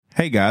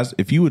Hey guys,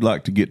 if you would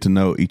like to get to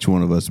know each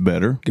one of us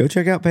better, Go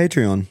check out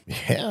Patreon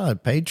Yeah,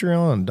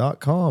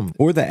 patreon.com.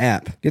 or the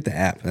app. Get the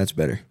app. That's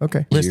better.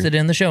 Okay. Listed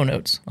in the show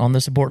notes on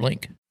the support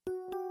link.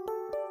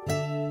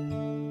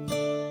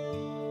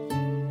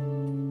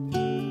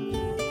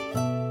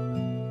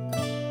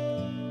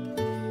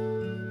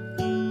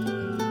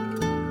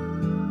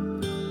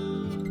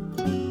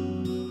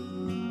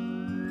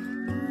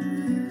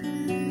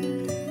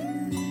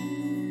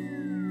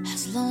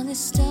 As long as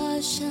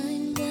stars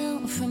shine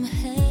down from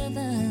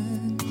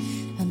heaven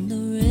and the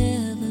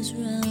rivers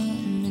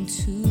run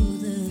into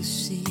the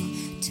sea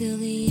till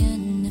the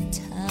end of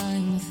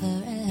time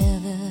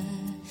forever,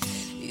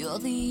 you're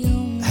the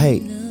only Hey,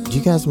 do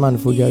you guys mind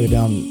if we go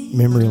down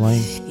memory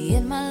lane?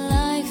 in my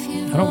life.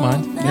 I don't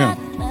mind. Yeah.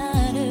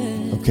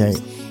 Okay.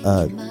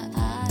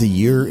 The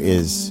year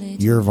is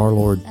Year of Our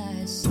Lord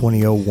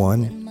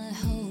 2001,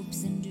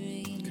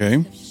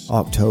 okay?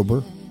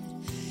 October.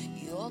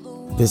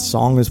 This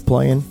song is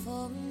playing.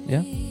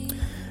 Yeah.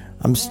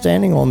 I'm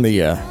standing on the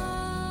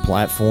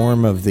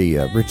platform of the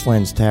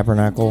Richlands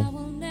Tabernacle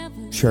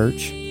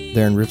Church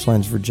there in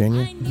Richlands,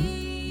 Virginia.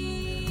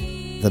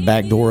 The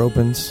back door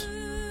opens.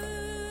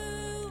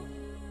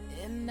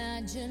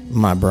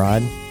 My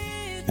bride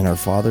and her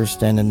father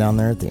standing down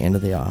there at the end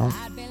of the aisle.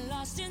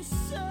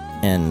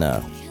 And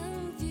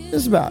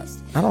it's about,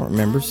 I don't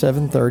remember,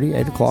 7:30,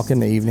 8 o'clock in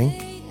the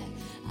evening.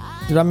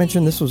 Did I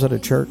mention this was at a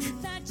church?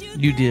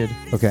 You did.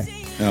 Okay.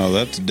 Oh,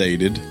 that's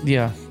dated.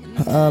 Yeah.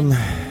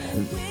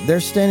 They're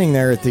standing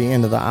there at the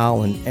end of the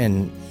aisle,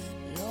 and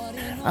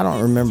I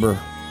don't remember.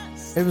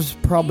 It was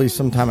probably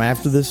sometime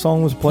after this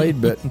song was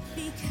played, but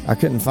I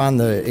couldn't find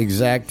the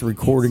exact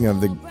recording of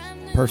the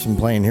person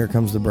playing Here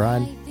Comes the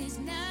Bride.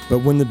 But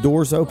when the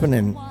doors open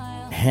and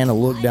Hannah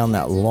looked down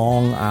that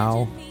long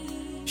aisle,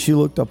 she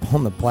looked up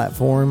on the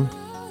platform.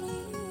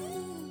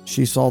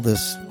 She saw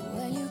this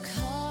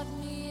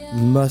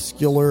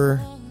muscular,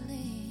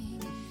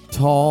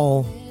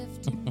 tall,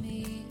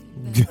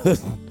 good.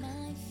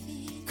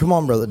 Come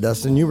on, Brother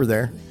Dustin, you were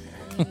there.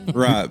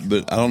 Right,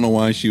 but I don't know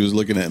why she was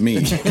looking at me.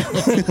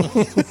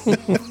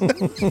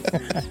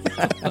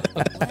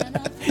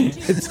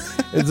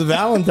 It's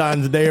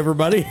Valentine's Day,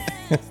 everybody.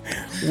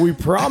 We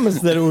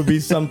promised that it would be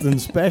something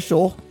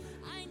special.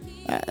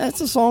 That's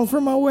a song for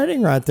my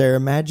wedding right there.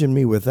 Imagine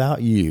Me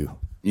Without You.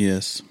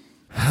 Yes.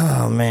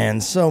 Oh,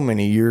 man, so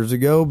many years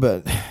ago,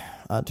 but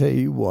I tell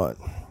you what,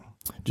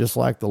 just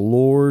like the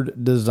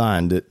Lord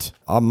designed it,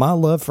 my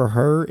love for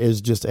her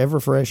is just ever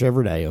fresh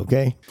every day,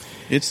 okay?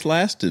 It's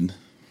lasted.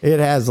 It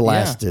has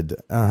lasted.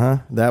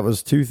 That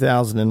was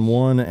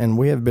 2001, and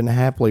we have been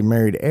happily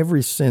married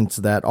ever since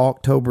that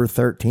October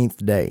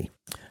 13th day.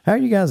 How are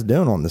you guys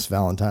doing on this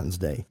Valentine's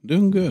Day?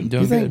 Doing good.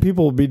 Do you think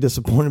people will be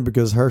disappointed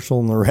because Herschel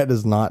and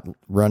Loretta's not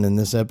running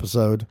this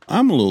episode?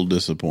 I'm a little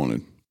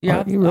disappointed.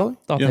 Yeah. Are you really? I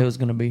thought Yeah. they was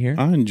going to be here.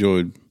 I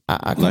enjoyed I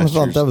kind of last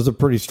thought year's. that was a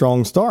pretty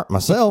strong start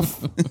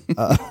myself.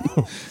 I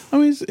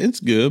mean, it's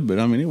good, but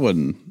I mean, it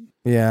wasn't.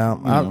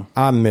 Yeah,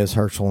 I miss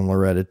Herschel and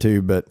Loretta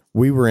too, but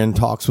we were in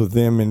talks with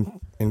them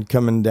and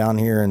coming down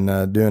here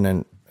and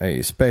doing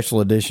a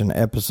special edition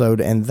episode,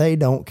 and they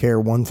don't care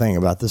one thing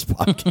about this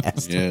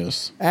podcast.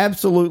 Yes.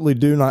 Absolutely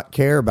do not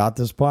care about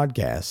this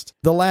podcast.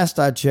 The last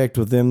I checked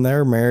with them,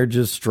 their marriage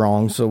is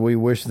strong, so we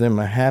wish them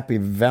a happy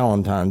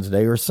Valentine's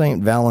Day or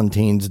St.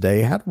 Valentine's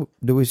Day. What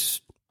do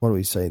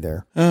we say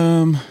there?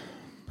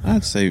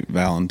 I'd say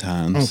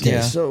Valentine's. Okay,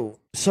 Yeah.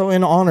 so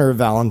in honor of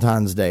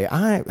Valentine's Day,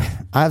 I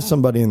have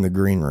somebody in the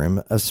green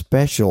room, a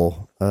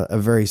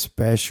very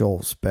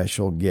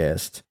special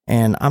guest,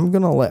 and I'm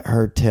going to let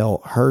her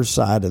tell her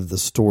side of the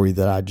story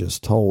that I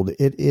just told.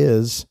 It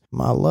is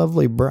my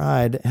lovely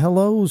bride.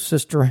 Hello,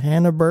 Sister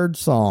Hannah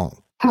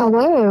Birdsong.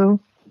 Hello.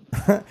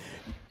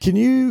 Can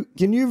you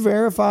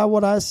verify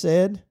what I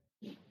said?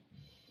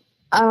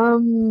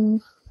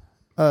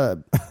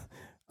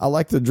 I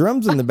like the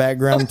drums in the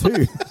background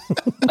too.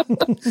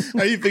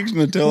 Are you fixing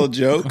to tell a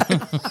joke?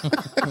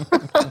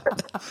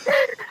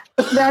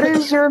 That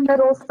is your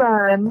middle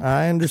son.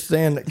 I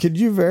understand. Could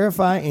you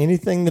verify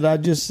anything that I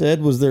just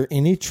said? Was there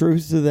any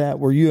truth to that?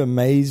 Were you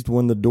amazed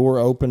when the door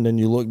opened and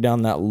you looked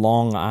down that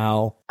long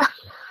aisle?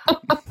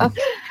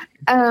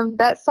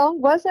 That song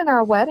was in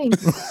our wedding.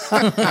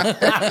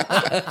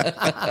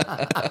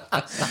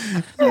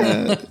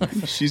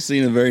 She's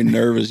seen a very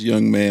nervous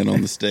young man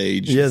on the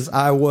stage. Yes,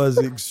 I was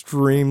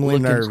extremely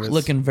nervous.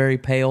 Looking very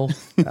pale.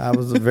 I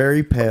was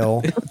very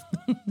pale.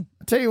 I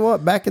tell you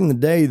what, back in the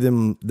day,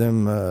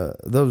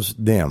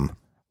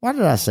 why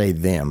did I say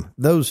them?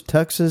 Those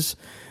tuxes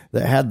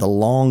that had the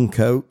long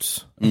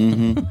coats.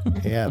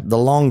 Mm-hmm. Yeah, the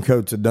long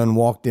coats had done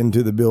walked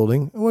into the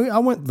building. I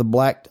went with the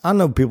black. I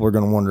know people are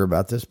going to wonder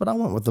about this, but I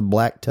went with the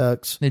black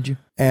tux. Did you?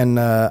 And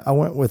I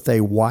went with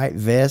a white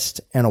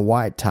vest and a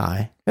white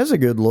tie. That's a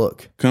good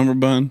look.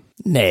 Cummerbund?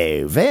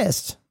 No,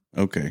 vest.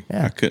 Okay.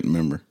 Yeah. I couldn't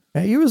remember.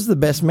 Hey, you was the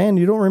best man.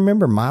 You don't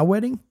remember my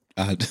wedding?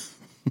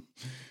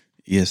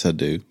 Yes, I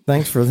do.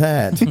 Thanks for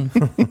that.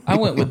 I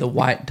went with the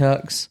white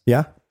tux.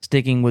 Yeah.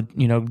 sticking with,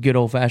 good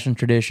old fashioned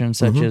traditions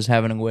such as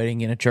having a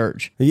wedding in a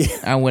church. Yeah.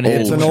 I went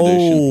ahead. It's Old an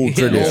tradition. old Yeah,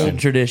 tradition. old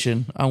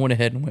tradition. I went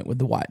ahead and went with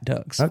the white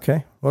tux.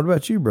 Okay. What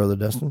about you, Brother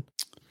Dustin?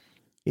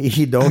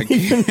 You don't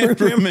even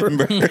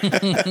remember.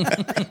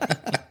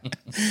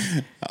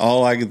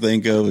 All I could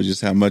think of was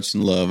just how much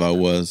in love I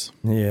was.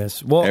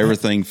 Yes. Well,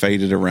 Everything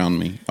faded around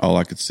me. All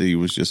I could see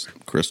was just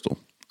crystal.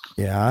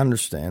 yeah, I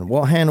understand.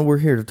 Well, Hannah, we're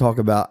here to talk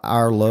about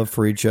our love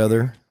for each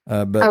other.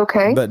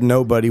 Okay. But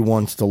nobody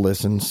wants to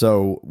listen.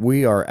 So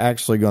we are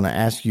actually going to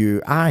ask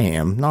you,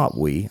 I'm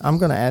going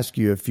to ask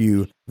you a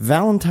few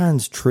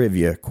Valentine's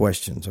trivia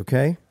questions,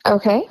 okay?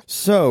 Okay.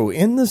 So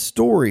in the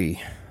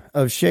story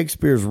of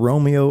Shakespeare's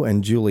Romeo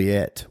and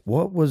Juliet,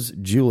 what was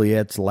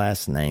Juliet's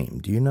last name?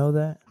 Do you know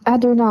that? I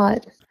do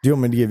not. Do you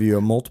want me to give you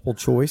a multiple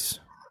choice?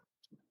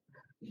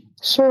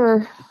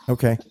 Sure.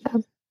 Okay.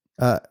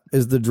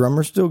 Is the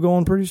drummer still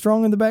going pretty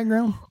strong in the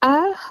background?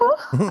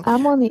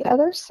 I'm on the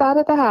other side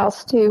of the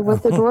house, too,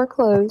 with the door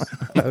closed.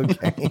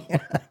 Okay.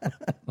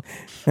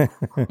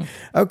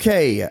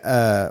 Okay.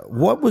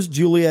 What was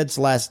Juliet's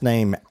last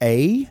name?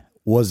 A,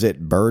 was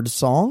it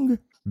Birdsong?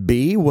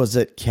 B, was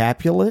it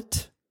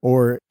Capulet?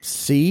 Or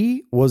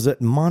C, was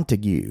it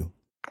Montague?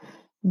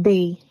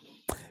 B.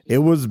 It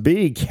was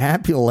B,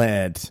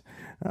 Capulet.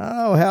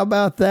 Oh, how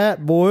about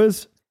that,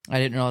 boys? I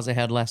didn't realize they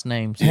had last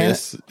names.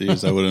 Yes,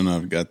 I would have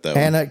not got that one.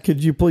 Hannah,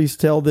 could you please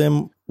tell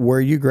them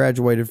where you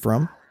graduated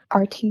from?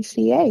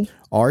 RTCA.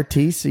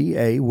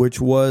 RTCA, which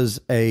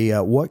was a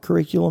what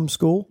curriculum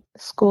school?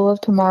 School of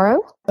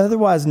Tomorrow.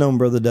 Otherwise known,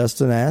 Brother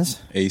Dustin, as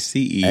ACE.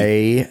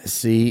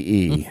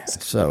 ACE.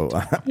 So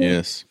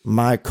Yes.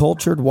 my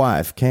cultured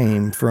wife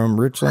came from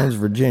Richlands,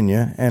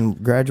 Virginia,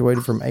 and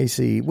graduated from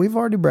ACE. We've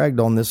already bragged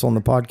on this on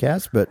the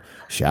podcast, but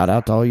shout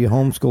out to all you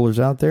homeschoolers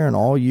out there and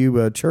all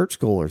you church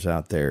schoolers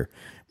out there.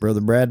 Brother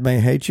Brad may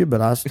hate you,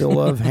 but I still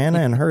love Hannah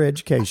and her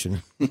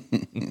education.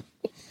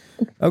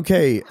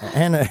 Okay,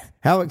 Hannah,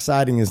 how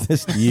exciting is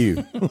this to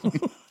you?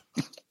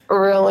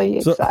 Really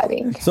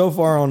exciting. So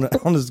far on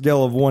a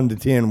scale of 1 to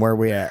 10, where are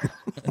we at?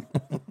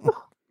 Do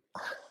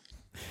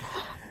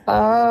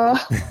I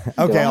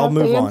Okay, I'll have to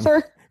move on.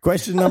 answer?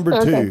 Question number 2.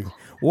 Okay.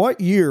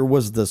 What year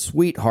was the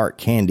Sweetheart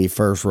candy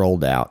first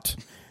rolled out?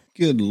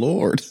 Good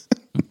Lord.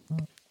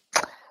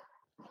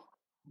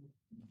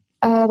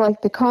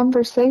 Like the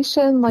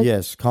conversation, like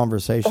Yes,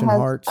 conversation has-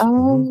 hearts.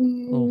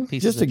 Little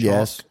pieces Just a of chalk.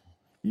 guess.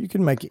 You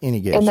can make any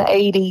guess. in the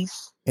 80s.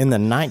 In the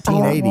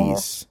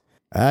 1980s.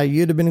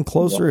 You'd have been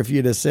closer if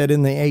you'd have said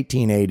in the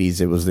 1880s.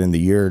 It was in the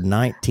year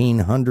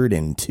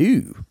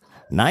 1902.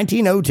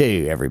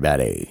 1902,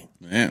 everybody.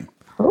 Man.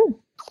 Oh,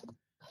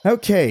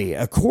 Okay,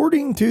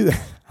 according to the...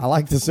 I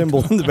like the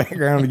symbol in the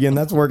background again.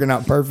 That's working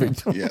out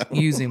perfect. Yeah.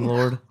 Use him,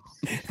 Lord.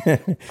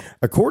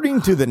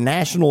 According to the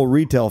National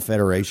Retail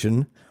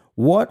Federation,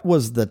 what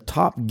was the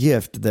top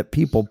gift that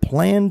people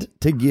planned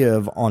to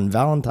give on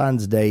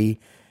Valentine's Day,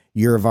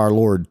 year of our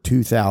Lord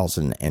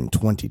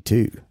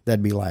 2022?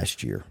 That'd be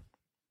last year.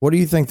 What do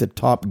you think the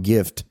top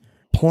gift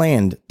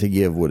planned to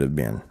give would have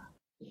been?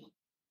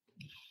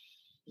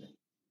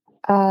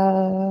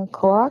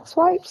 Clorox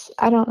wipes?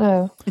 I don't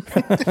know.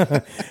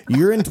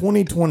 You're in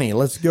 2020.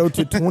 Let's go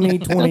to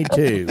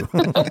 2022.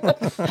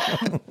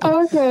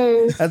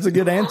 Okay. That's a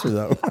good answer,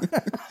 though.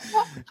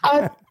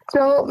 I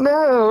don't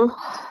know.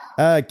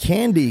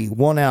 Candy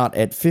won out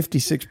at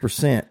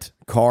 56%.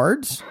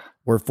 Cards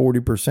were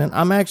 40%.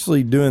 I'm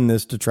actually doing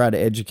this to try to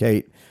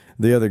educate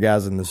the other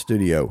guys in the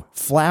studio.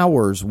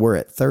 Flowers were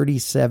at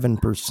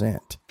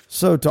 37%.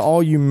 So to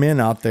all you men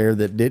out there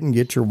that didn't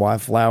get your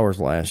wife flowers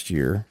last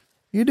year,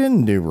 you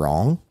didn't do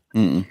wrong.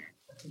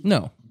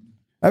 No.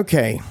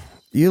 Okay.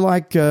 You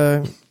like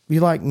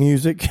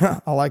music?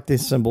 I like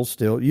this symbol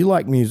still. You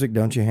like music,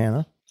 don't you,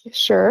 Hannah?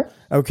 Sure.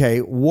 Okay,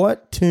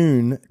 what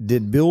tune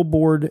did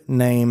Billboard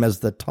name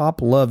as the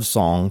top love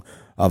song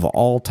of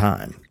all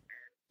time?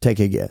 Take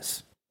a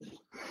guess.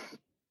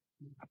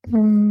 I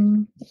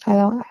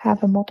don't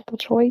have a multiple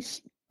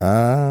choice.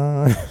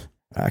 I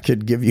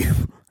could give you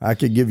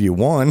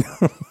one,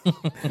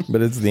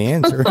 but it's the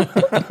answer.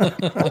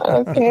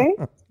 Okay.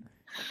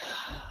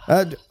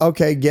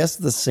 Okay, guess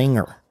the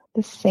singer.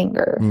 The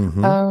singer.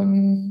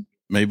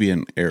 Maybe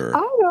an error. I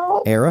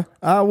don't. Era?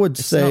 I would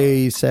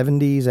say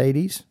 70s,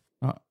 80s.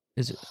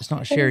 It's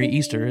not Sherry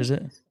Easter, is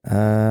it? It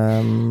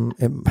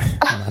might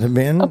have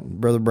been.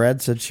 Brother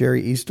Brad said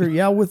Sherry Easter.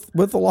 Yeah,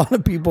 with a lot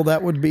of people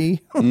that would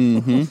be.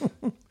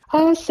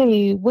 Let's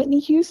see. Whitney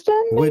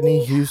Houston? Maybe?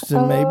 Whitney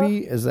Houston, maybe.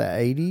 Is that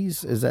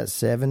 80s? Is that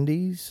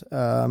 70s?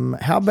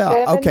 How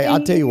about, okay,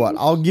 I'll tell you what.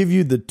 I'll give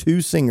you the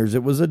two singers.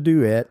 It was a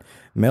duet,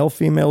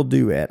 male-female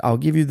duet. I'll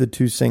give you the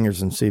two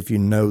singers and see if you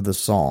know the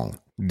song.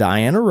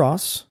 Diana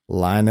Ross,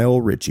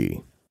 Lionel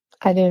Richie.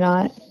 I do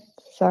not.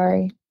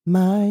 Sorry.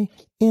 My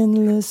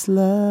endless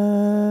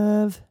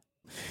love.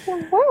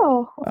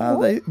 Oh,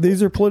 wow.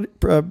 These are pretty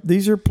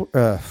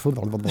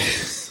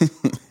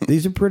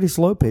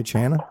slow pitch,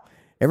 Hannah.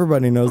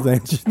 Everybody knows the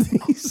answer to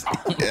these.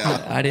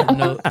 I didn't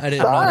know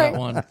that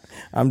one.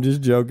 I'm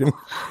just joking.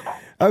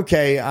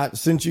 Okay,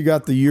 since you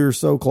got the year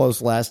so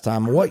close last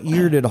time, what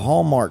year did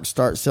Hallmark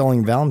start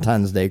selling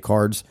Valentine's Day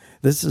cards?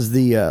 This is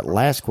the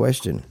last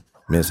question,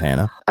 Miss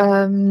Hannah.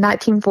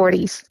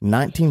 1940s.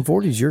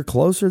 1940s. You're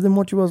closer than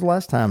what you was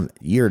last time.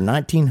 Year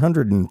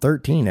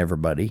 1913,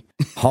 everybody.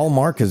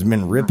 Hallmark has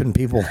been ripping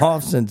people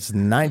off since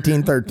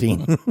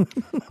 1913.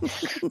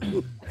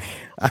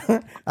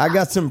 I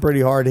got some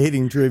pretty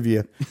hard-hitting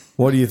trivia.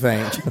 What do you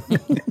think?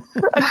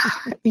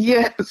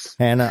 Yes.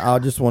 Hannah, I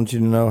just want you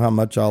to know how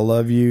much I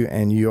love you,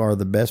 and you are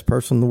the best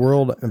person in the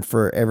world. And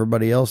for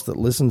everybody else that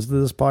listens to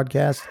this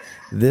podcast,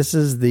 this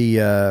is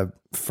the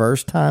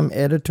first-time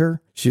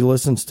editor. She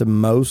listens to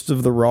most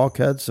of the raw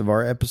cuts of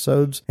our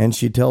episodes, and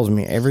she tells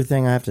me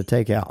everything I have to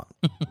take out.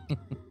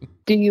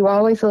 Do you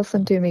always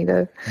listen to me,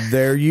 though?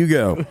 There you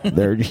go.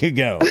 There you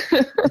go.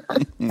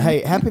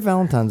 Hey, happy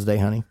Valentine's Day,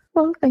 honey.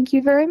 Well, thank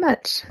you very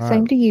much. All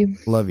Same right. to you.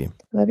 Love you.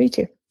 Love you,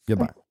 too.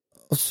 Goodbye.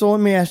 So let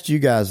me ask you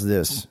guys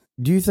this.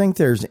 Do you think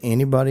there's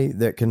anybody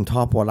that can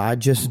top what I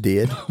just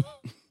did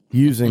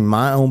using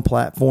my own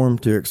platform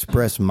to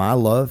express my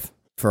love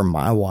for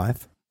my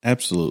wife?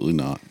 Absolutely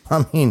not.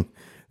 I mean,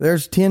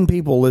 there's 10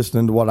 people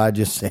listening to what I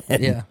just said.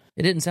 Yeah.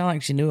 It didn't sound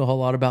like she knew a whole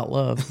lot about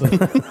love,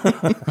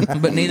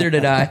 but, but neither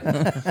did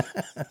I.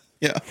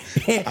 Yeah.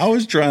 I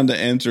was trying to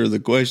answer the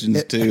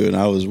questions too, and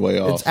I was way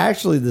off. It's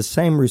actually the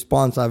same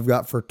response I've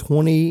got for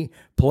 20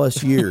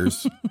 plus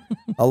years.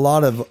 A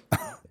lot of,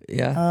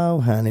 Yeah.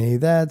 oh, honey,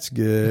 that's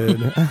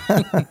good.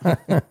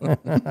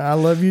 I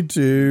love you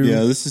too.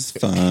 Yeah, this is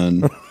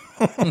fun.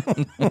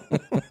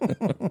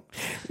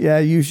 Yeah,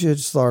 you should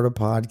start a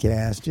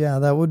podcast. Yeah,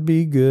 that would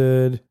be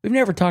good. We've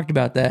never talked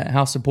about that,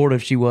 how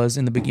supportive she was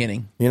in the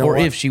beginning. You know or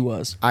what? if she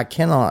was. I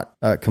cannot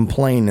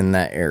complain in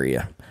that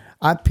area.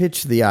 I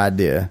pitched the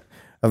idea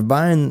of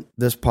buying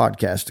this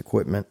podcast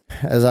equipment.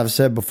 As I've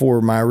said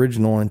before, my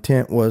original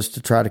intent was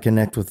to try to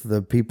connect with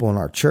the people in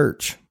our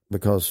church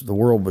because the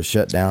world was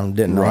shut down.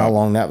 Didn't know how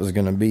long that was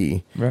going to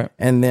be. Right.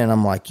 And then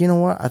I'm like, you know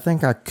what? I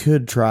think I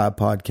could try a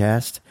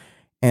podcast.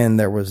 And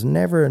there was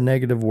never a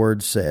negative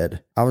word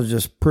said. I was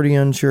just pretty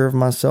unsure of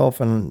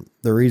myself. And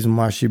the reason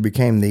why she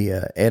became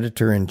the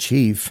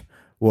editor-in-chief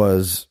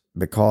was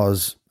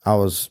because I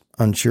was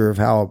unsure of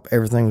how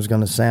everything was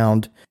going to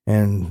sound.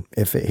 And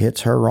if it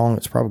hits her wrong,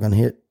 it's probably going to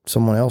hit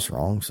someone else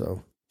wrong.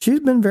 So she's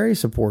been very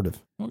supportive.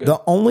 Okay.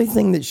 The only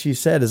thing that she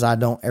said is I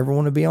don't ever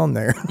want to be on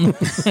there.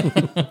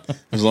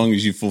 As long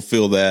as you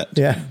fulfill that.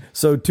 Yeah.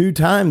 So 2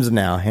 times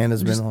now,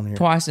 Hannah's been on here.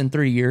 Twice in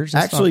 3 years.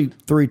 That's Actually,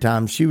 3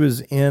 times. She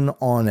was in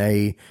on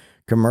a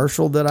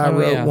commercial that I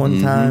wrote one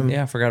time.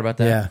 Yeah, I forgot about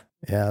that. Yeah.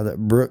 Yeah, that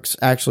Brooks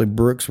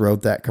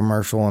wrote that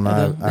commercial, and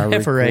I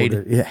Heiferade.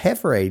 recorded. Yeah,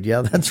 Heiferade.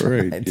 Yeah, that's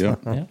Right. right.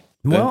 Yeah.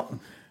 Well,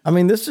 I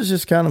mean, this is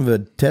just kind of a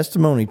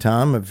testimony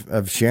time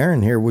of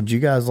sharing here. Did you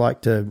guys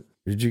like to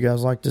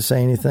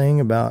say anything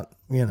about,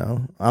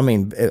 I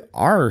mean,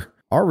 our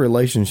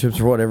relationships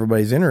are what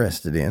everybody's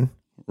interested in.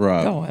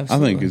 Right. Oh, I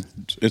absolutely.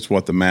 think it's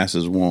what the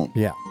masses want.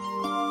 Yeah.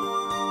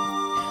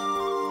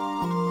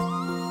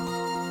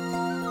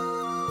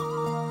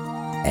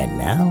 And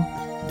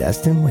now,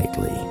 Dustin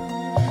Wakely.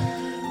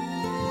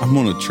 I'm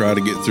going to try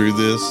to get through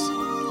this,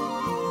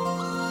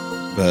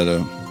 but I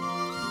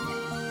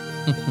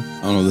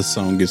don't know, this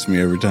song gets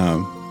me every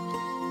time.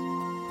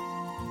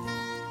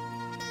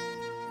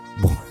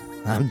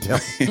 I'm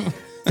telling you.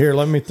 Here,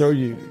 let me throw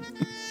you.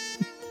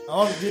 I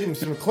want to get him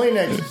some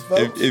Kleenexes,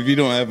 folks. If you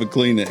don't have a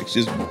Kleenex,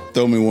 just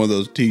throw me one of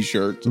those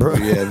T-shirts that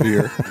we have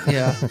here.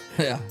 Yeah.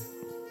 Yeah.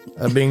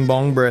 A bing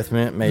bong breath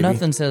mint, maybe.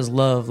 Nothing says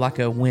love like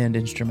a wind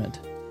instrument.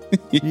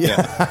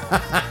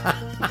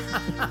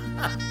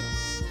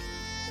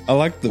 I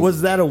like the...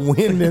 Was that a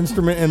wind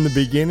instrument in the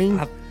beginning?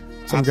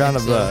 Some kind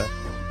of so.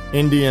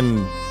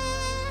 Indian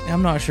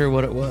I'm not sure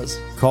what it was.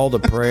 call to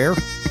prayer?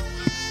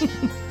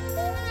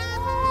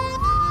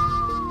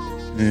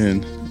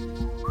 And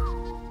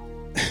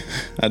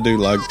I do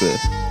like the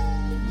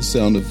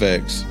sound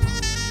effects.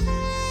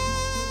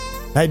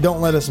 Hey, don't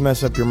let us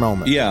mess up your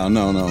moment. Yeah,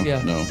 no. Yeah.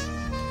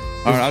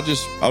 All right,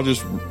 I'll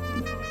just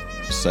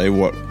say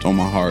what's on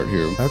my heart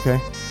here.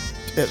 Okay.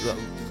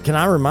 Can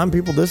I remind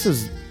people this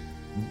is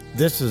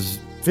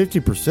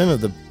 50% of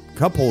the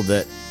couple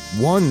that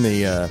won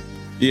the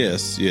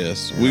Yes,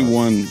 we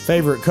won.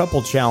 favorite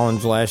couple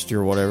challenge last year,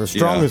 or whatever.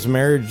 Strongest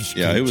marriage.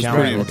 Yeah, it was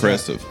challenge. pretty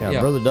impressive. Yeah,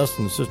 Yeah. Brother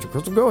Dustin and Sister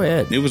Crystal, go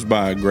ahead. It was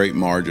by a great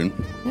margin.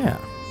 Yeah.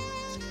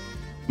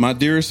 My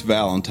dearest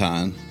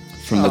Valentine,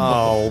 from the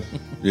Oh,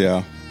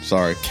 yeah,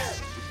 sorry.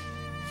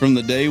 From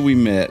the day we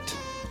met,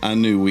 I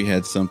knew we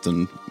had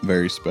something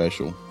very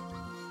special.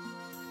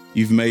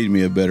 You've made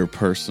me a better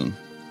person.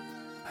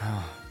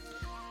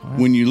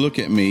 When you look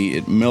at me,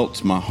 it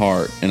melts my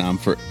heart, and I'm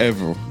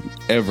forever,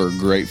 ever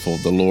grateful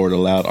the Lord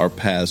allowed our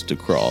paths to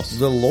cross.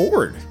 the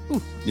Lord.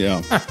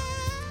 Yeah.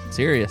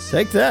 Serious.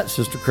 Take that,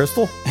 Sister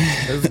Crystal.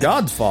 It's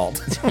God's fault.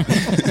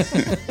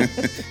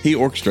 He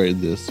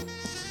orchestrated this.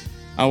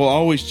 I will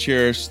always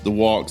cherish the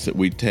walks that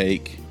we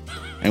take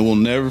And we'll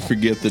never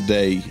forget the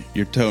day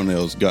your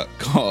toenails got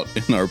caught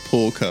in our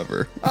pool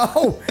cover.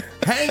 Oh,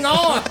 hang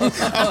on.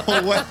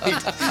 Oh,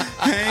 wait.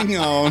 Hang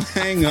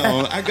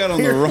on. I got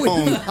on the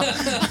wrong.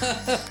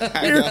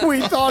 Here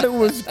we thought it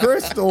was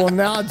Crystal, and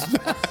now it's.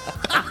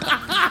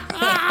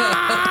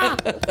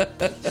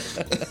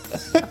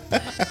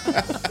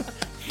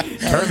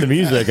 Turn the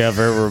music up,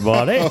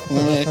 everybody.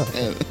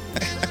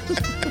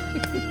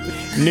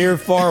 Near,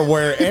 far,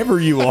 wherever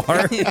you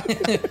are.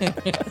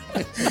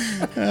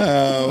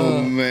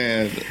 Oh,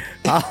 man.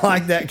 I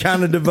like that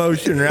kind of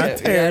devotion right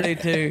there. I do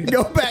too.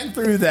 Go back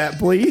through that,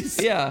 please.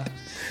 Yeah.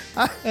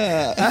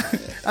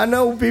 I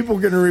know people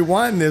can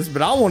rewind this,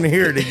 but I want to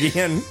hear it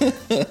again.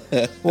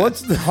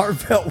 What's the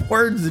heartfelt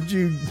words that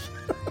you...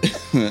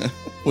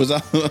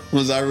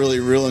 Was I really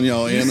reeling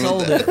y'all in? You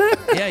sold with that?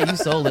 it. Yeah, you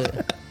sold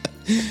it.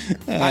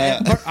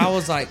 I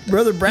was like,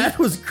 Brother Brad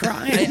was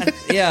crying.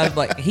 yeah,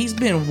 like he's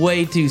been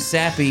way too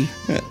sappy.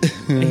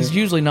 He's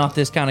usually not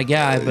this kind of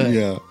guy, but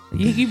Yeah.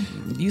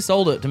 you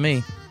sold it to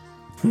me.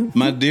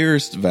 My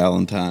dearest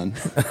Valentine,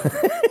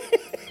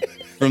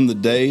 from the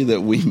day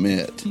that we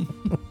met,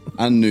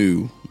 I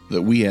knew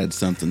that we had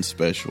something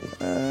special.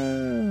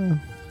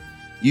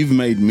 You've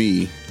made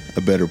me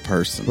a better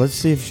person. Let's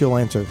see if she'll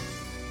answer.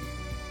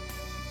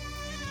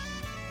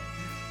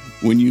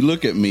 When you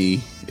look at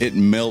me, it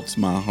melts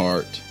my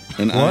heart.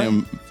 And I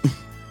am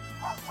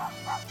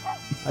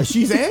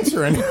She's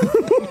answering.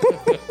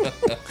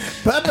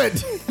 Puppet.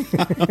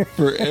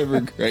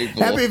 forever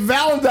grateful. Happy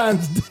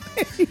Valentine's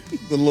Day.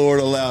 The Lord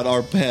allowed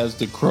our paths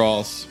to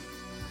cross.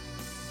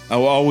 I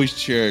will always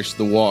cherish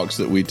the walks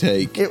that we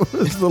take. It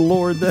was the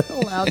Lord that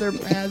allowed their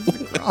paths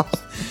to cross.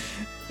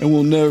 And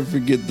we'll never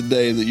forget the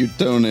day that your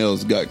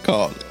toenails got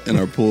caught in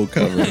our pool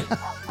cover.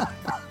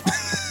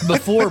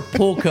 Before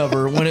pool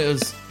cover, when it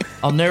was,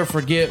 I'll never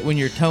forget when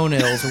your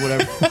toenails or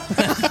whatever.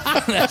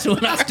 That's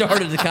when I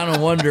started to kind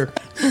of wonder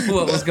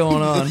what was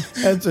going on.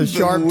 That's a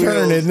sharp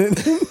turn, isn't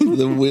it?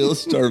 The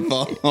wheels start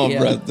falling off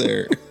Yeah. right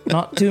there.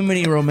 Not too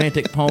many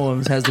romantic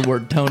poems has the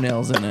word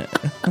toenails in it.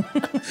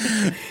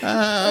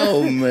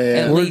 Oh,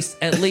 man.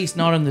 At least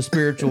not in the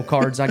spiritual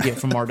cards I get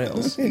from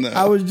Ardell's.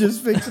 I was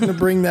just fixing to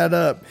bring that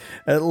up.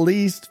 At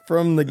least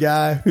from the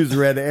guy who's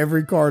read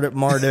every card at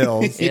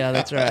Mardell's. Yeah,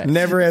 that's right.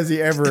 Never has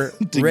he ever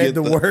read get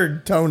the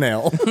word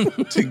toenail.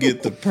 To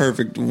get the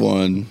perfect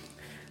one.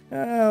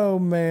 Oh,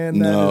 man. That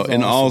No, is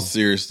in all awesome.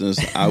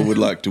 seriousness, I would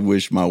like to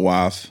wish my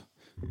wife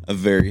a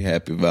very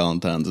happy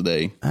Valentine's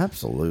Day.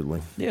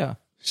 Absolutely. Yeah.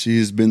 She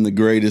has been the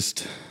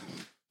greatest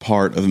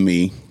part of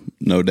me,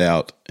 no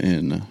doubt,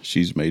 and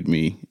she's made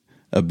me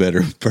a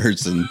better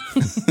person.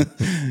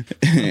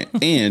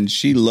 And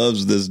she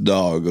loves this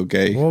dog,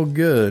 okay? Well,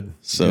 good.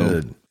 So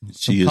Good.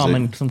 she is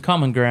Some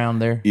common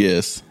ground there.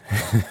 yes.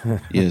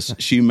 Yes,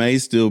 she may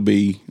still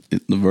be,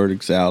 the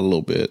verdict's out a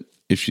little bit,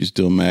 if she's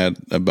still mad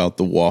about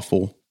the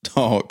waffle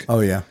talk.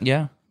 Oh, yeah.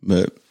 Yeah.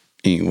 But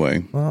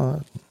anyway,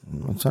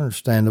 It's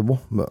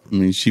understandable. But I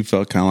mean, she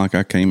felt kind of like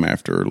I came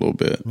after her a little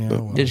bit. yeah, But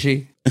well, Did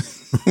she?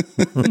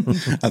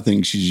 I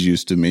think she's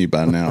used to me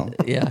by now.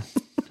 Yeah.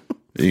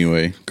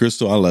 Anyway,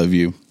 Crystal, I love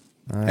you.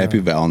 Happy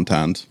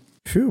Valentine's.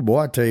 phew,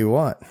 boy, I tell you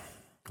what.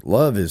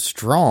 Love is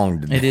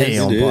strong today. It is.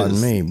 On It Pardon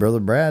is. me.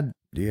 Brother Brad,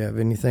 do you have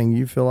anything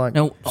you feel like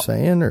No.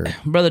 saying? Or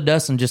Brother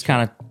Dustin just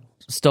kind of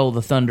stole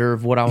the thunder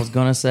of what I was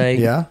going to say.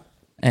 yeah?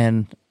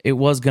 And it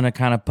was going to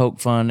kind of poke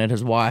fun at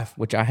his wife,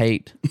 which I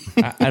hate.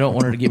 I don't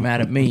want her to get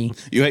mad at me.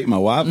 You hate my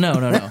wife? No.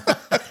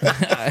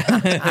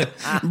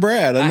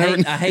 Brad,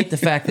 I hate the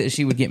fact that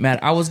she would get mad.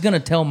 I was going to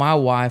tell my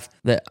wife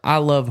that I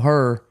love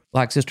her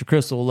like Sister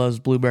Crystal loves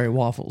blueberry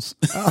waffles.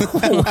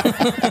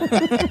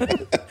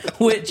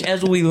 Which,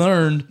 as we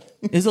learned,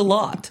 is a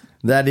lot.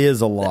 That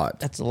is a lot.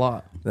 That's a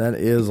lot. That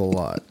is a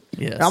lot.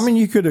 Yes. I mean,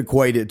 you could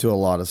equate it to a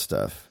lot of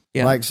stuff.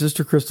 Yeah. Like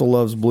Sister Crystal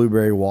loves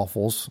blueberry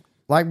waffles.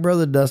 Like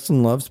Brother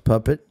Dustin loves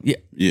puppet. Yeah,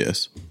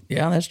 Yes.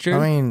 yeah, that's true.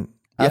 I mean,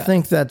 I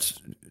think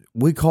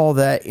we call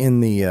that in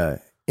the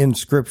in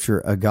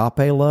Scripture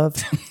agape love.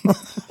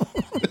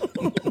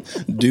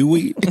 Do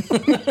we?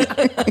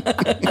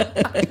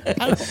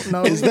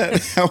 No, Is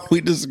that how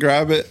we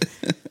describe it?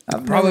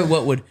 Probably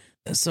what would.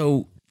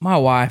 So my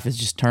wife has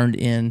just turned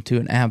into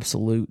an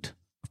absolute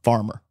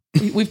farmer.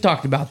 We've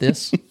talked about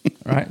this,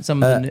 right?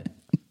 Some of the.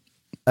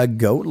 a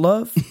goat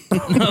love.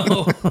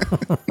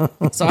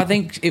 So I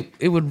think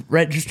it would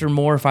register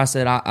more if I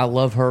said I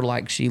love her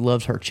like she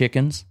loves her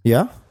chickens,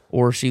 Yeah,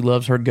 or she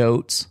loves her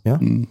goats, yeah,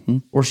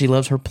 or she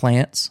loves her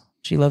plants.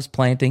 She loves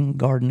planting,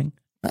 gardening.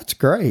 that's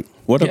great.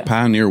 What a Yeah.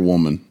 pioneer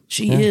woman.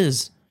 She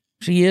is.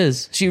 She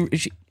is. She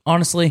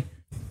honestly,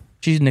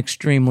 she's an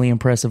extremely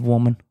impressive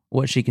woman.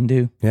 What she can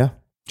do. Yeah,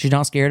 She's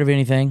not scared of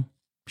anything.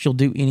 She'll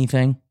do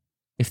anything.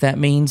 If that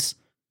means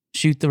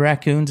shoot the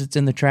raccoons that's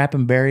in the trap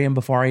and bury them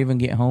before I even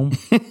get home.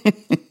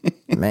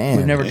 man.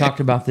 We've never talked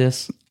about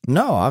this.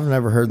 No, I've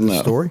never heard the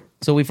story.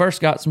 So we first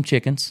got some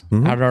chickens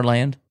out of our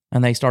land,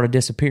 and they started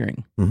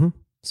disappearing. Mm-hmm.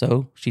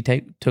 So she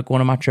took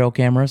one of my trail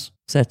cameras,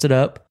 sets it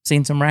up,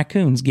 seen some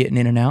raccoons getting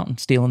in and out and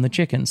stealing the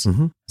chickens.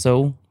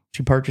 So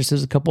she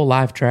purchases a couple of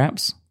live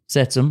traps,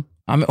 sets them,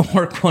 I'm at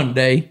work one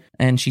day,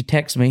 and she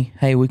texts me,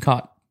 hey, we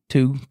caught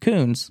 2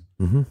 coons.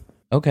 Mm-hmm.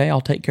 Okay,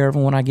 I'll take care of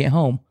them when I get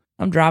home.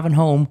 I'm driving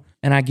home,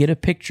 and I get a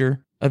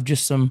picture of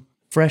just some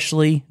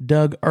freshly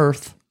dug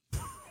earth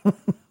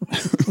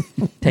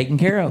taken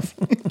care of.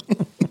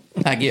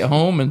 I get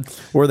home, and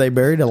Were they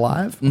buried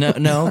alive?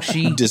 no,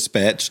 she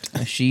Dispatched.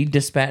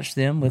 dispatched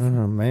them with.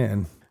 Oh,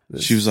 man.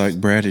 She was like,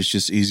 Brad, it's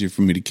just easier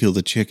for me to kill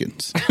the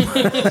chickens.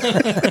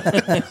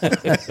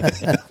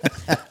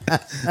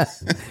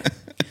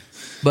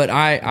 But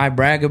I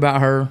brag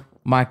about her.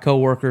 My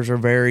coworkers are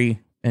very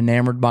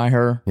enamored by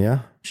her. Yeah,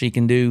 She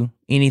can do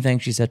anything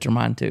she sets her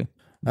mind to,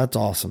 that's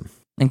awesome.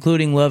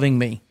 including loving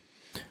me.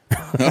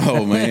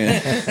 Oh,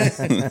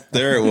 man.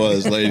 There it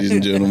was, ladies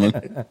and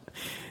gentlemen.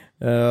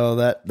 Oh,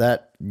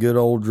 that good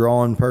old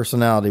drawing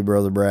personality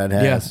Brother Brad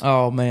has. Yes.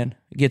 Oh man,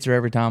 it gets her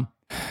every time.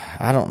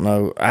 I don't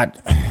know. I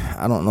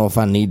don't know if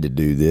I need to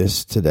do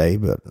this today,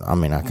 but I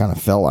mean, I kind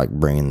of felt like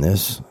bringing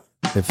this.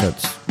 If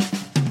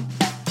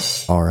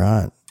it's all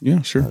right,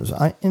 Yeah, sure.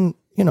 in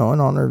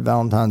honor of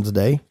Valentine's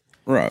Day.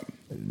 Right.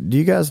 Do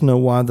you guys know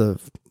why the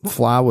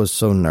fly was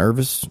so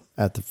nervous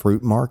at the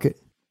fruit market?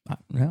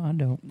 No, I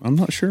don't. I'm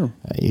not sure.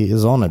 He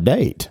is on a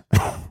date.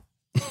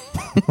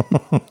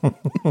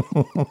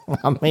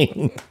 I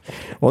mean,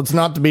 what's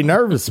not to be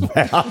nervous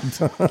about?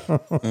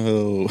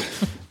 Oh,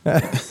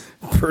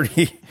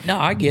 pretty No,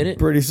 I get it.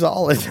 pretty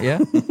solid. Yeah,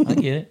 I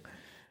get it.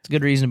 It's a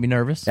good reason to be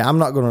nervous. Yeah, I'm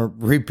not going to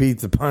repeat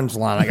the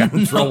punchline. I got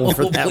in trouble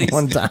for that please,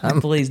 one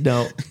time. Please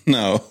don't.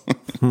 no.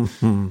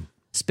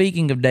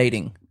 Speaking of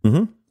dating,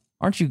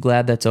 aren't you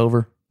glad that's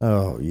over?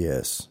 Oh,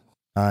 yes,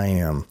 I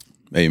am.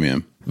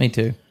 Amen. Me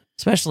too.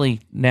 Especially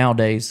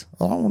nowadays.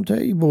 Well, I want to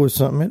tell you boys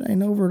something. It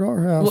ain't over at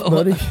our house,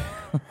 buddy.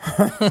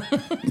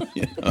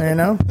 You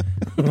know?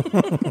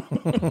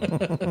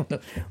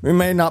 We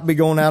may not be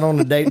going out on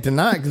a date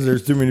tonight because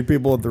there's too many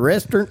people at the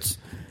restaurants.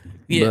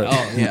 Yeah. But-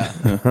 Oh,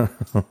 yeah.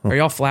 Are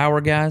y'all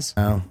flower guys?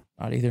 No.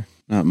 Not either.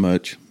 Not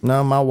much.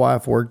 No, my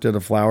wife worked at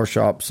a flower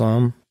shop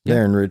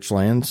there in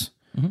Richlands.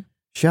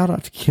 Shout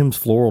out to Kim's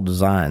Floral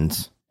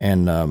Designs.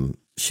 And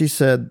she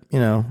said,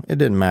 it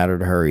didn't matter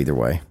to her either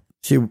way.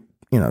 She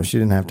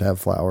didn't have to have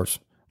flowers.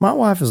 My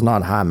wife is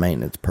not a high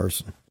maintenance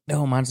person.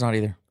 No, mine's not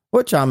either.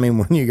 Which, I mean,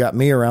 when you got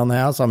me around the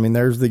house, I mean,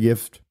 there's the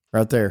gift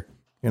right there.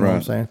 You know what I'm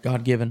Right. saying?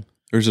 God given.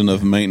 There's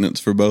enough maintenance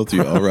for both of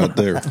y'all right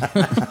there.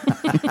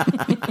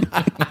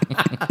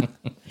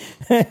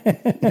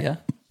 Yeah.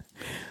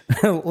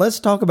 Let's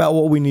talk about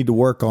what we need to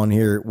work on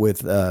here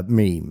with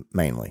me,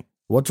 mainly.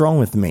 What's wrong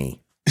with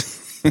me?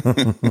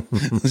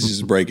 Let's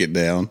just break it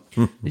down.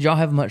 Did y'all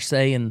have much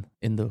say in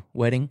the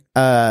wedding?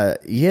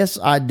 Yes,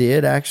 I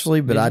did,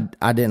 actually, but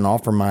I didn't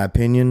offer my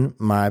opinion.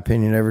 My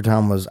opinion every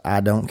time was,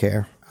 I don't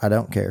care. I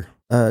don't care.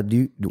 What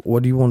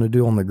do you want to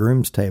do on the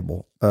groom's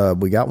table?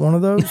 We got one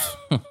of those?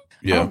 I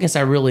Yeah. don't guess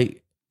I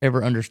really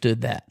ever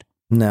understood that.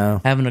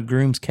 No. Having a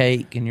groom's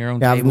cake and your own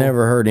Yeah, table. I've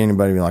never heard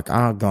anybody be like,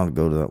 I'm going to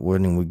go to that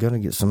wedding. We got to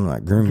get some of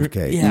that groom's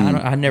cake. Yeah,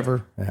 I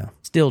never. Yeah.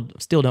 Still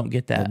don't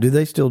get that. Do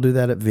they still do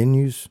that at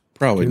venues?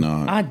 Probably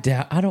not. I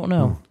doubt. I don't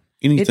know.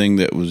 Anything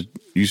that was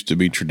used to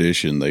be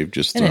tradition, they've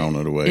just And thrown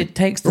it away. It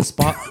takes the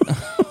spot.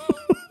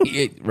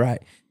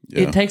 Right. Yeah.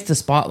 It takes the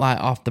spotlight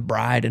off the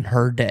bride and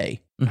her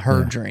day and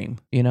her dream.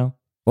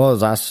 Well,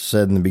 as I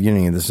said in the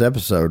beginning of this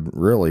episode,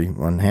 really,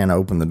 when Hannah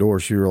opened the door,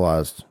 she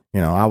realized,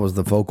 I was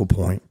the focal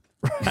point.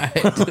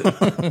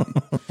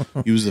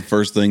 He was the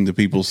first thing the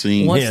people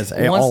seen. Once- Yes,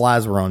 all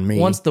eyes were on me.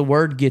 Once the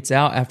word gets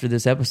out after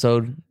this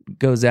episode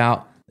goes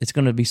out, it's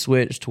going to be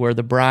switched to where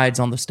the bride's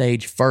on the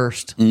stage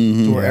first,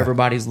 to where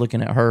everybody's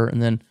looking at her,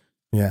 and then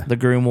Yeah. the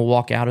groom will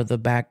walk out of the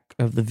back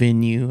of the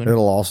venue. And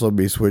It'll also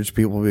be switched.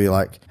 People will be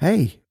like,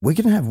 hey, we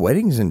can have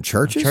weddings in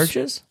churches?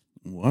 churches,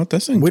 What? That We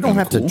seems don't kinda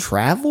have cool. to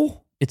travel?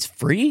 it's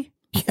free,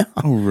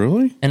 Oh,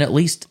 really? and at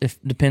least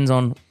if depends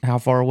on how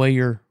far away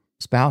your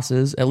spouse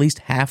is, at least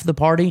half the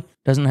party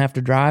doesn't have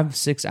to drive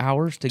 6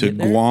 hours to To get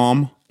there.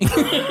 Guam?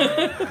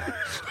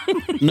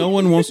 No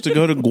one wants to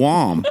go to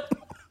Guam.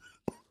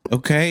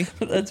 Okay?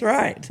 That's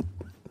right.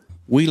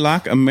 We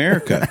like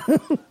America.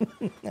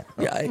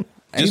 Yeah,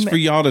 Just for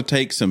y'all to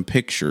take some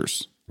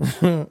pictures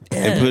and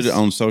put it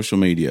on social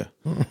media.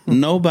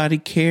 Nobody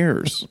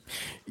cares.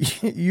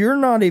 You're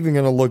not even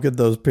going to look at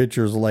those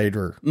pictures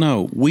later.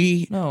 No,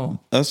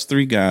 us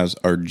three guys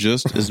are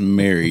just as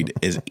married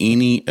as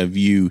any of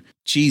you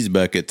cheese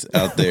buckets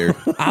out there.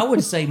 I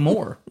would say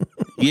more.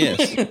 Yes.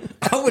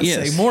 I would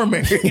Yes. say more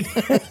married.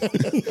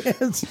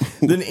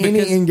 Than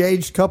any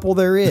engaged couple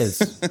there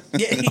is.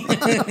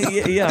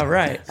 yeah,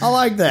 right, I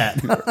like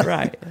that.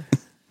 right.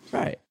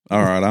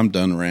 All right, I'm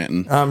done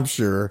ranting. I'm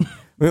sure.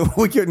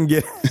 We couldn't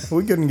get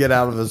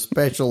out of a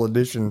special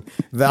edition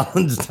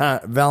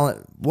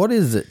what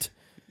is it?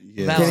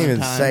 Yeah. I can't even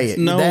Valentine's. say it.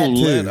 No, That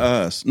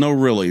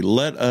too.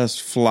 let us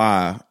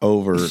fly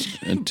over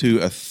into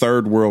a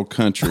third world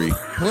country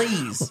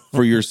Please,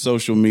 for your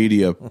social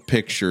media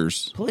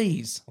pictures.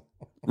 please.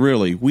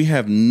 Really, we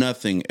have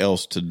nothing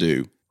else to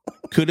do.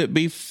 Could it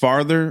be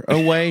farther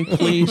away,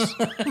 please?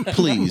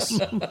 Please.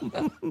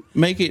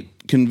 Make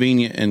it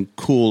convenient and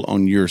cool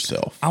on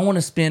yourself. I want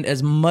to spend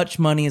as much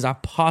money as I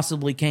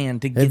possibly can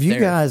to get Have you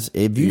there. guys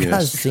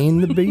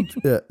seen the beach?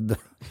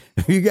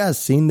 Have you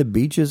guys seen the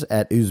beaches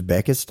at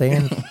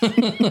Uzbekistan?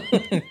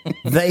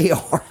 They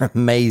are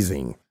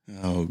amazing.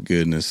 Oh,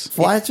 goodness.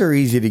 Flights are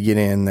easy to get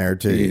in there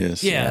too.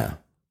 Yes. Yeah.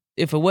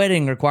 If a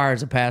wedding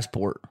requires a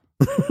passport,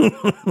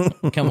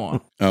 come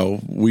on. Oh,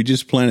 we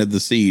just planted the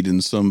seed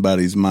in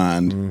somebody's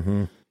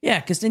mind. Yeah,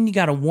 because then you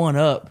got to one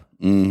up.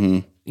 Mm-hmm.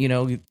 You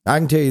know, I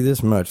can tell you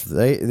this much: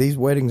 these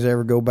weddings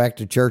ever go back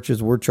to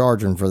churches, we're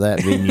charging for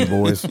that venue,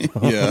 boys.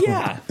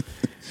 Yeah.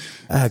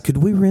 yeah. Could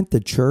we rent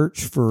the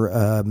church for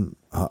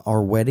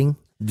our wedding?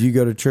 Do you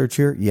go to church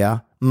here? Yeah.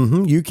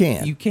 Mm-hmm. You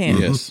can. You can.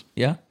 Yes.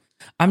 Yeah.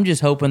 I'm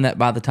just hoping that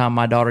by the time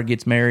my daughter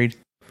gets married,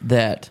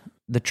 that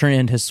the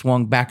trend has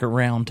swung back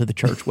around to the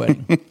church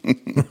wedding.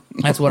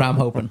 That's what I'm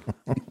hoping.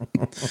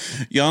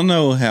 Y'all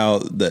know how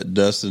that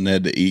Dustin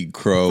had to eat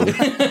crow with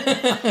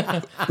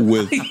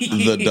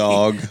the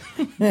dog?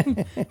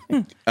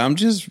 I'm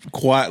just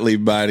quietly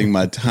biding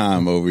my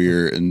time over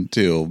here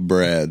until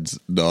Brad's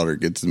daughter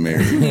gets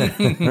married.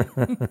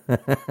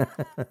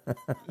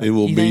 It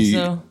will You be. think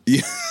so?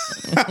 Yeah.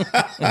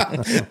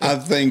 I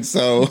think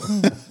so.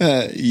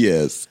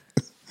 Yes.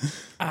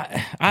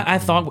 I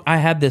thought I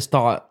had this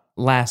thought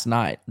last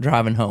night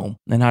driving home,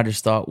 and I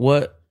just thought,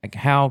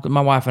 how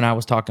my wife and I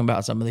was talking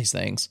about some of these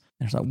things.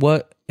 And I was like,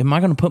 what am I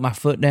going to put my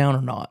foot down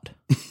or not?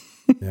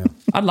 Yeah.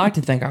 I'd like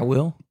to think I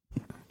will.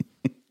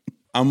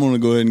 I'm going to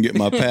go ahead and get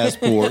my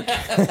passport.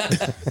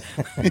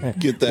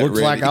 Get that Looks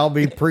ready. like I'll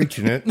be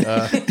preaching it.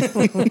 Yeah.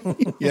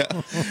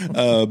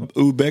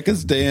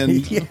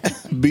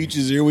 Uzbekistan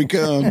beaches, here we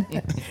come.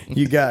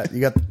 You got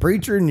the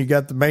preacher and you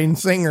got the main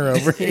singer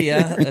over here.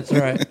 Yeah, that's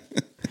right.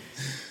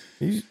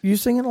 You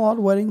singing a lot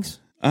of weddings?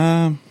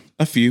 A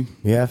few.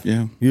 Yeah.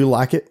 Yeah. You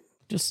like it?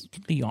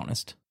 Just be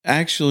honest.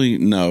 Actually,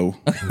 no.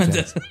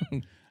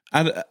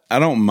 I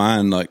don't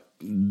mind like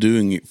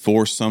doing it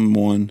for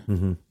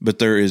someone, but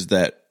there is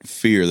that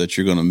fear that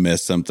you're going to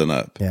mess something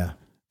up. Yeah.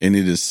 And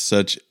it is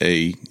such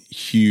a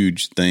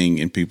huge thing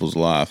in people's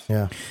life.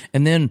 Yeah.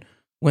 And then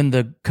when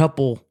the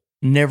couple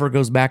never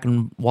goes back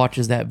and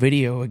watches that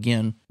video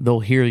again, they'll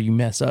hear you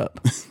mess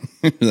up.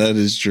 That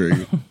is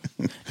true.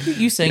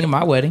 You sang at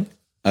my wedding.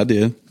 I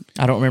did.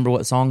 I don't remember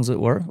what songs it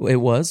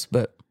was,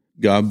 but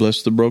God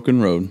bless the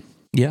broken road.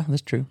 yeah,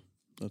 that's true.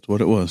 That's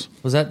what it was.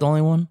 Was that the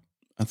only one?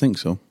 I think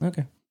so.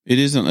 Okay. It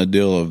isn't a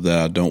deal of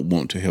that I don't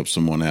want to help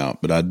someone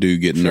out, but I do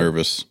get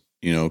nervous,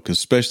 because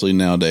especially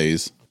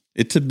nowadays,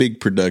 it's a big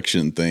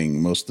production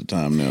thing most of the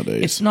time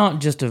nowadays. It's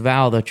not just a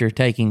vow that you're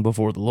taking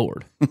before the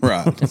Lord.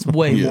 Right. It's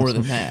way Yes. more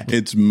than that.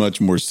 It's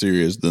much more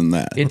serious than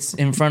that. It's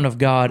in front of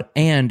God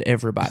and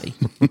everybody.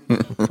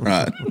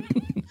 Right.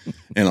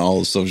 And all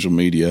the social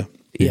media.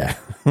 Yeah.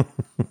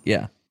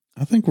 Yeah.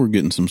 I think we're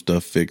getting some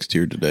stuff fixed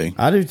here today.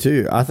 I do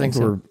too. I think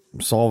we're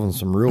solving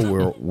some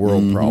real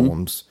world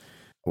problems.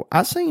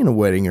 I sang in a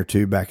wedding or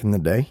two back in the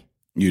day.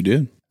 You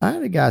did? I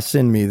had a guy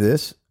send me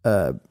this.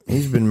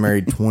 He's been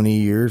married 20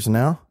 years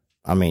now.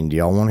 I mean, do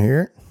y'all want to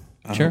hear it?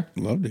 Sure.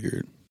 I'd love to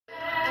hear it.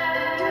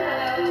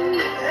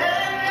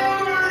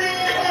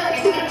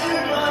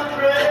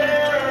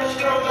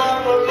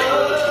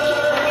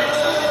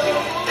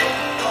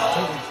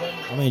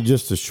 I mean,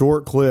 just a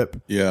short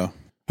clip Yeah.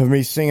 of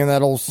me singing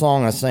that old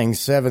song I sang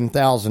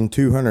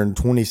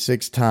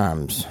 7,226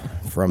 times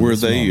from Were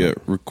this they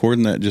moment.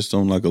 recording that just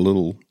on like a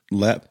little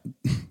lap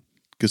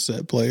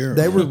cassette player?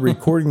 They were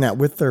recording that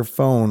with their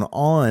phone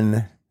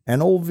on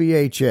an old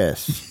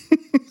VHS.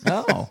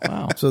 Oh,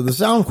 wow. So the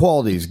sound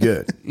quality is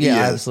good. Yeah,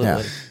 Yes.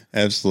 absolutely.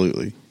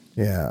 Absolutely.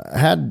 Yeah, I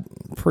had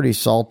pretty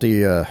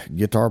salty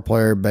guitar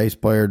player, bass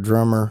player,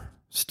 drummer,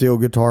 steel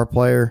guitar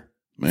player.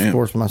 Man. Of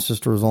course, my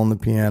sister was on the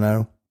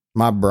piano.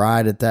 My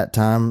bride at that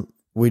time,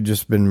 we'd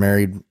just been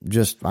married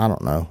I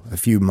don't know, a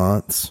few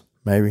months,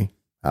 maybe.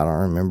 I don't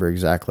remember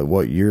exactly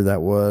what year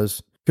that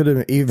was.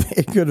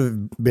 It could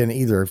have been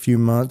either a few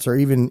months or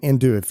even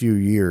into a few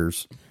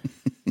years.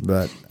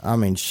 But I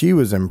mean, she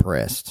was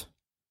impressed.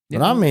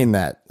 But I mean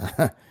that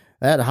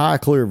high,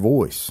 clear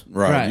voice.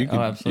 Right. Right. You could,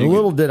 Oh, absolutely.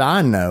 Little did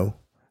I know,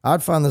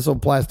 I'd find this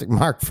old plastic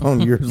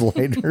microphone years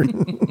later.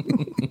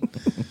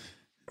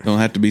 don't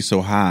have to be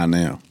so high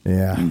now.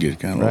 Yeah. You can get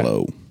kind of Right.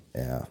 low.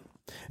 Yeah.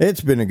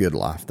 It's been a good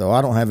life, though.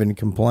 I don't have any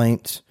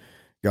complaints.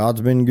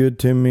 God's been good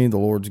to me. The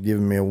Lord's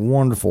given me a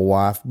wonderful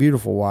wife,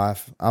 beautiful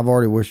wife. I've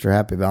already wished her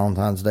happy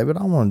Valentine's Day, but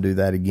I want to do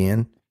that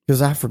again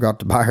because I forgot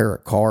to buy her a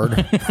card.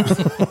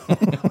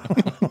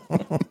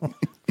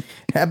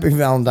 Happy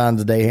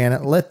Valentine's Day,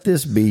 Hannah. Let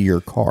this be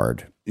your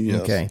card.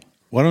 Yes. Okay.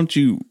 Why don't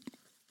you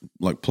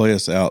like play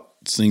us out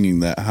singing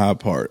that high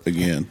part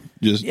again?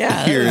 Just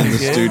Yeah, here that in the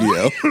was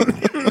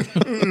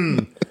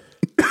studio.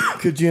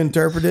 Could you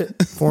interpret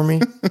it for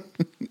me?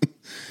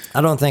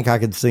 I don't think I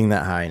could sing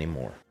that high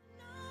anymore.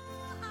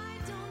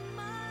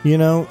 You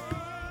know,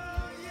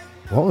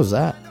 what was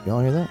that?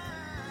 Y'all hear that?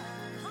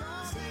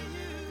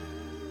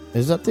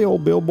 Is that the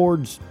old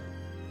Billboard's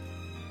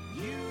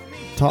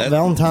top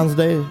Valentine's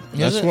Day?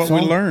 That's it? what we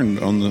Song? learned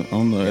on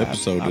the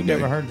episode I've today.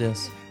 never heard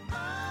this.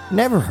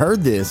 Never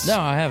heard this. No,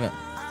 I haven't.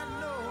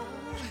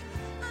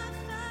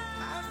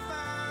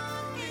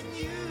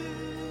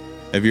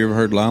 Have you ever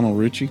heard Lionel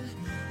Richie?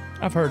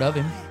 I've heard of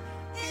him.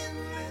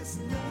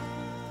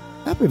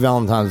 Happy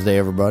Valentine's Day,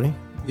 everybody.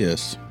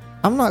 Yes.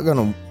 I'm not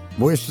going to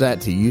wish that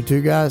to you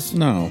two guys.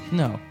 No,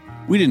 No.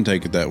 we didn't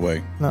take it that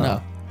way.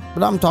 No.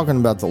 But I'm talking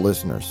about the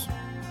listeners.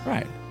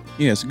 Right.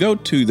 Yes, go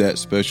to that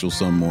special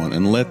someone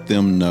and let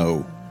them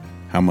know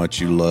how much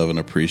you love and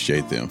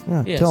appreciate them.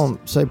 Yeah, Yes. Tell them,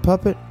 say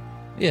puppet.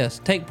 Yes.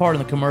 Take part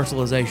in the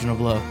commercialization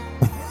of love.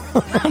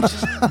 I'm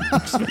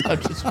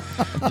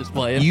just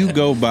playing. You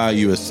go buy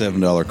you a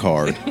 $7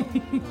 card.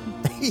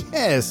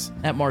 Yes.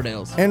 At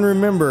Mardell's. And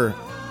remember,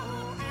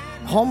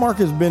 Hallmark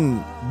has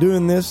been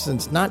doing this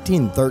since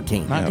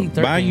 1913. Now,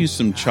 1913. buy you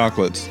some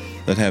chocolates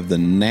that have the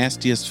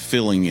nastiest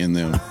filling in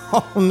them.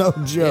 Oh, no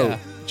joke. Yeah.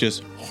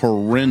 Just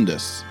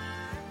horrendous.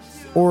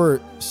 Or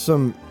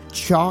some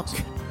chalk.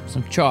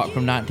 Some chalk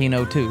from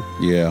 1902.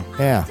 Yeah.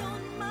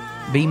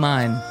 Yeah. Be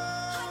mine.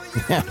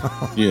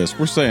 Yes,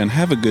 we're saying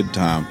have a good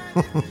time.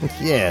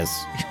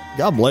 Yes.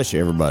 God bless you,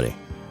 everybody.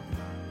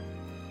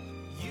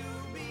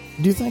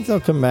 Do you think they'll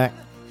come back?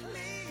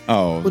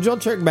 Oh, Would y'all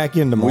check back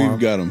in tomorrow? we've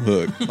got them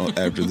hooked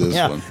after this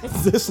yeah, one.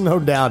 this no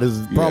doubt is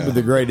probably Yeah.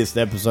 the greatest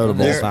episode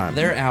of all time.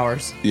 They're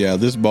ours. Yeah,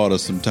 this bought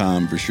us some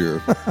time for sure.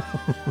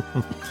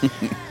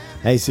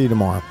 Hey, see you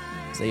tomorrow.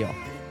 See y'all.